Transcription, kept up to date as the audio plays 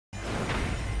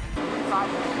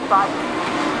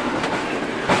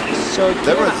So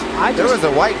there was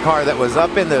a white car that was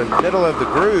up in the middle of the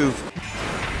groove.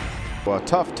 Well, a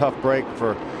tough break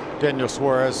for Daniel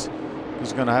Suarez.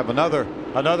 He's going to have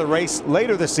another race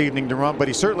later this evening to run, but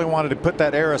he certainly wanted to put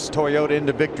that Aris Toyota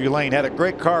into victory lane. Had a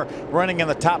great car running in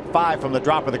the top 5 from the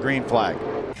drop of the green flag.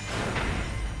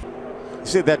 You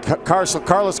see that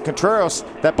Carlos Contreras,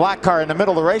 that black car in the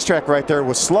middle of the racetrack right there,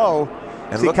 was slow.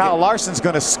 And see, Kyle Larson's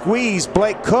going to squeeze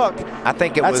Blake Cook. I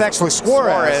think that's actually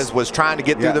Suarez. Suarez was trying to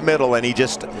get through the middle, and he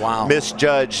just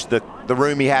misjudged the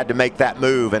room he had to make that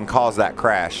move and cause that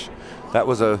crash. That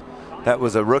was a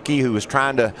rookie who was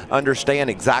trying to understand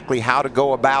exactly how to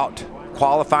go about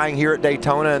qualifying here at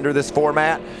Daytona under this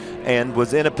format, and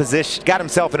was in a position, got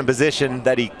himself in a position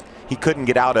that he couldn't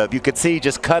get out of. You could see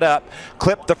just cut up,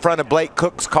 clipped the front of Blake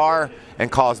Cook's car,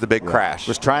 and caused the big crash.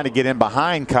 Was trying to get in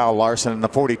behind Kyle Larson in the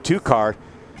 42 car.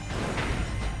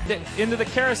 Into the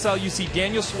carousel, you see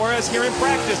Daniel Suarez here in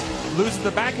practice, loses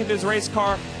the back of his race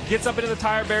car, gets up into the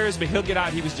tire barriers, but he'll get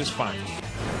out. He was just fine.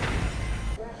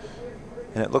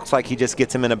 And it looks like he just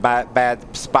gets him in a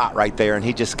bad spot right there, and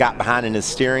he just got behind in his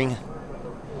steering.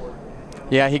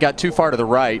 Yeah, he got too far to the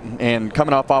right, and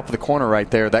coming off of the corner right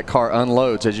there, that car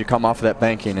unloads as you come off of that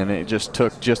banking, and it just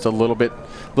took just a little bit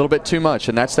too much.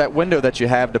 And that's that window that you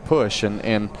have to push.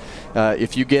 And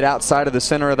if you get outside of the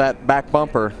center of that back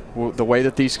bumper, the way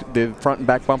that the front and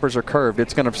back bumpers are curved,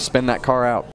 it's going to spin that car out.